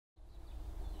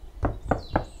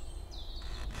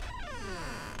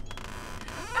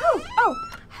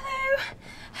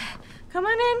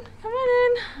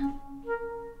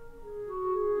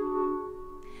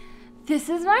This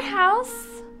is my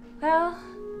house. Well,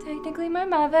 technically my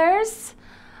mother's.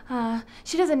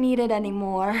 She doesn't need it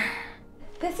anymore.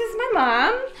 This is my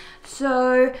mom.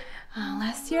 So,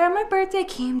 last year on my birthday, I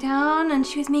came down and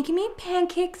she was making me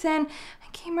pancakes, and I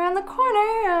came around the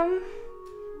corner.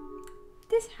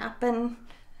 This happened.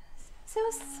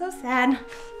 So sad.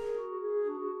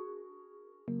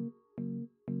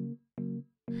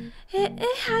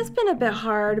 It has been a bit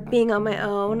hard being on my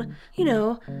own. You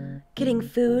know, getting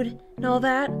food and all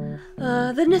that.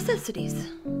 The necessities.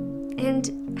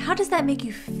 And how does that make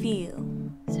you feel?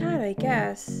 Sad, I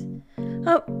guess.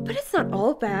 But it's not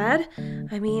all bad.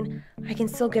 I mean, I can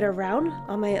still get around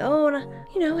on my own.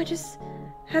 You know, I just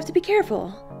have to be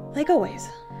careful, like always.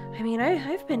 I mean,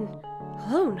 I've been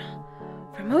alone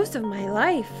for most of my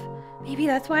life. Maybe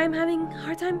that's why I'm having a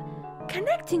hard time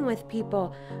connecting with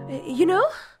people. You know?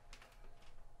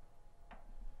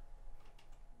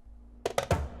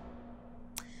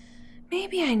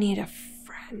 Maybe I need a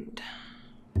friend.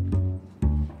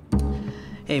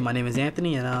 Hey, my name is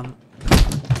Anthony, and I'm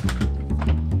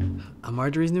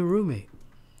Marjorie's new roommate.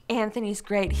 Anthony's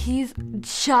great. He's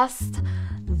just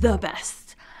the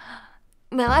best.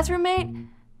 My last roommate,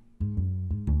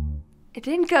 it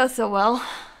didn't go so well.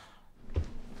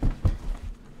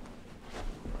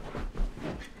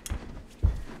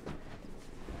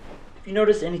 Have you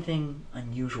noticed anything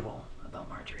unusual about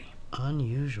Marjorie?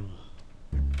 Unusual.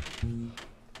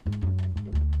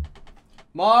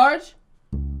 Marge?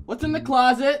 What's in the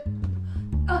closet?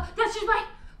 That's just my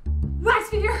wax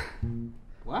figure.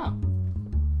 Wow.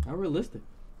 How realistic.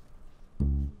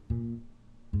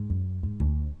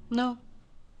 No.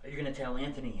 Are you gonna tell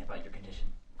Anthony about your condition?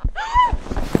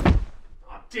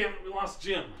 Oh, damn it, we lost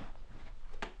Jim.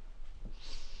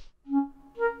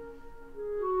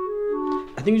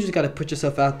 I think you just gotta put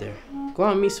yourself out there. Go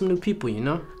out and meet some new people, you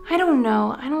know? I don't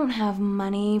know. I don't have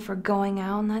money for going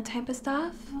out and that type of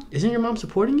stuff. Isn't your mom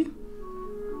supporting you?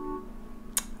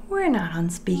 We're not on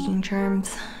speaking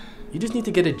terms. You just need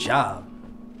to get a job.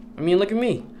 I mean, look at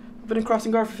me. I've been in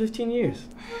crossing guard for 15 years.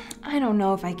 I don't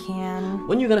know if I can.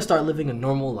 When are you gonna start living a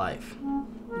normal life?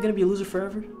 You gonna be a loser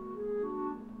forever?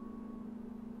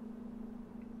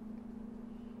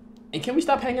 And can we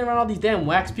stop hanging around all these damn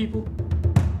wax people?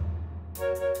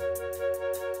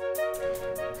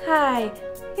 Hi,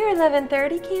 your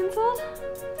 11:30 canceled?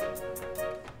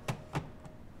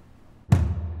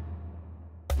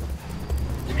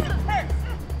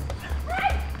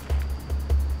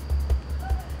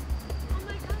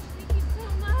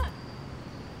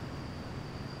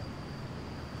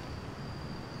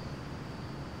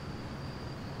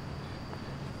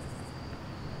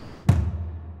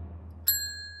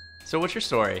 So what's your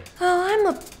story? Oh, I'm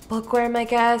a bookworm, I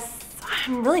guess.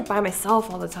 I'm really by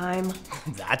myself all the time.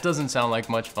 That doesn't sound like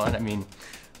much fun. I mean,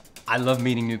 I love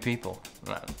meeting new people,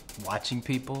 watching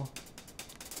people,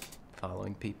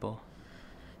 following people.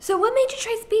 So what made you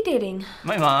try speed dating?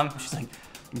 My mom, she's like,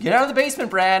 get out of the basement,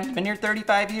 Brad. Been here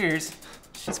 35 years.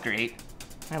 She's great.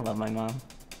 I love my mom.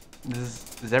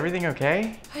 Is everything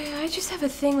okay? I just have a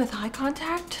thing with eye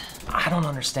contact. I don't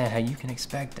understand how you can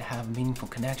expect to have a meaningful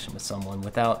connection with someone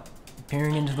without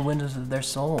peering into the windows of their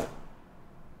soul.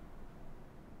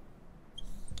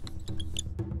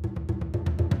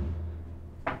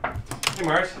 Hey,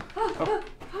 Marge.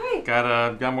 Hi.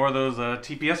 Got more of those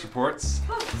TPS reports.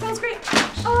 Oh, sounds great.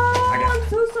 Oh, I'm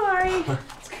so sorry.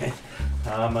 That's good.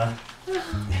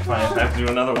 If I have to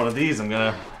do another one of these, I'm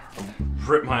gonna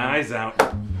rip my eyes out.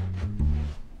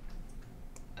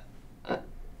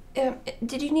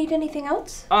 Did you need anything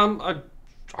else?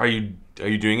 Are you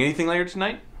doing anything later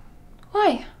tonight?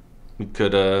 Why? We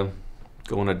could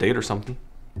go on a date or something.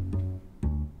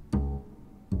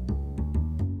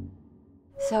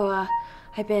 So,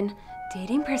 I've been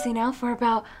dating Percy now for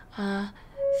about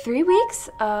 3 weeks.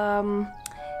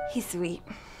 He's sweet.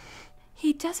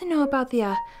 He doesn't know about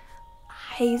the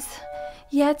eyes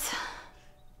yet.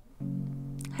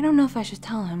 I don't know if I should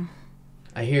tell him.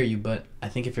 I hear you, but I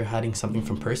think if you're hiding something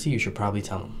from Percy, you should probably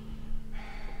tell him.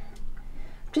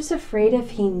 I'm just afraid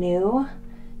if he knew,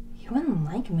 he wouldn't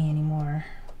like me anymore.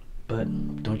 But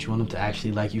don't you want him to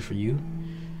actually like you for you?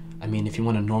 I mean, if you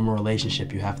want a normal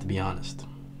relationship, you have to be honest.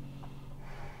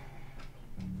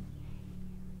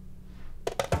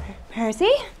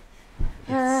 Percy?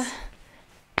 Yes.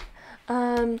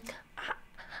 I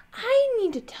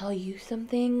need to tell you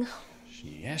something.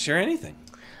 Yeah, sure, anything.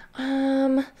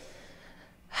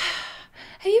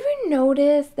 Have you ever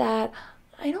noticed that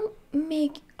I don't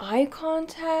make eye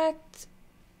contact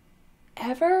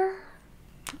ever?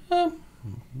 I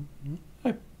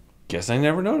guess I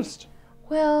never noticed.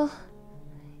 Well,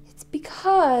 it's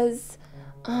because,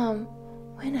 when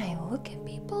when I look at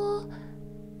people,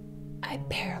 I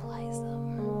paralyze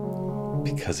them.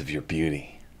 Because of your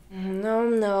beauty.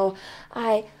 No.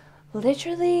 I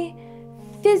literally,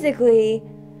 physically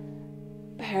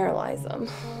paralyze them.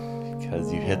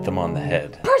 Because you hit them on the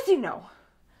head. Percy, no!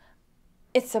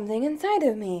 It's something inside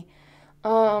of me.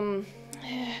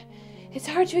 It's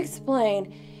hard to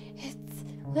explain. It's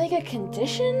like a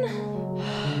condition.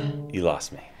 You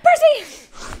lost me. Percy!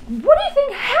 What do you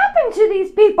think happened to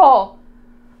these people?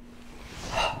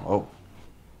 Oh.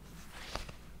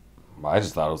 I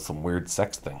just thought it was some weird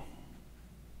sex thing.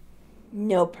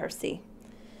 No, Percy.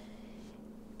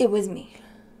 It was me.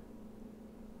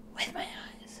 With my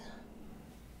eyes.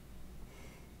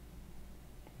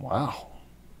 Wow.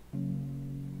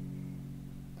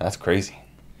 That's crazy.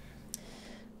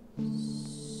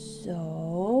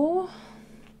 So,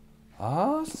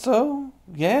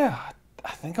 yeah,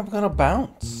 I think I'm gonna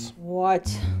bounce.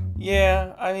 What?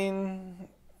 Yeah, I mean,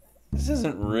 this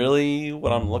isn't really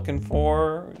what I'm looking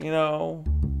for, you know.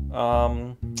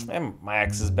 And my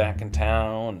ex is back in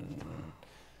town. And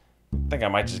I think I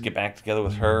might just get back together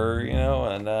with her, you know,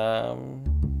 and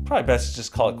probably best to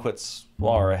just call it quits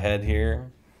while we're ahead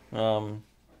here. Nothing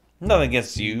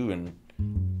against you and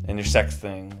your sex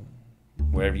thing,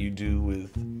 whatever you do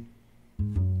with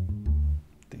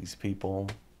these people.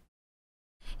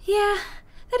 Yeah,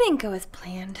 that didn't go as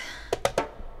planned.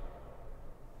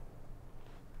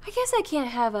 I guess I can't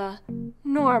have a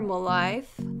normal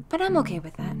life, but I'm okay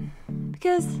with that.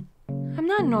 Because I'm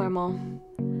not normal.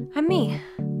 I'm me.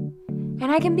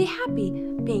 And I can be happy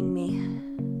being me.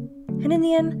 And in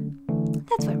the end,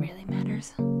 that's what really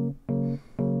matters.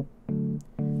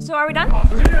 So are we done?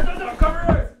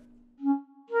 Cover it!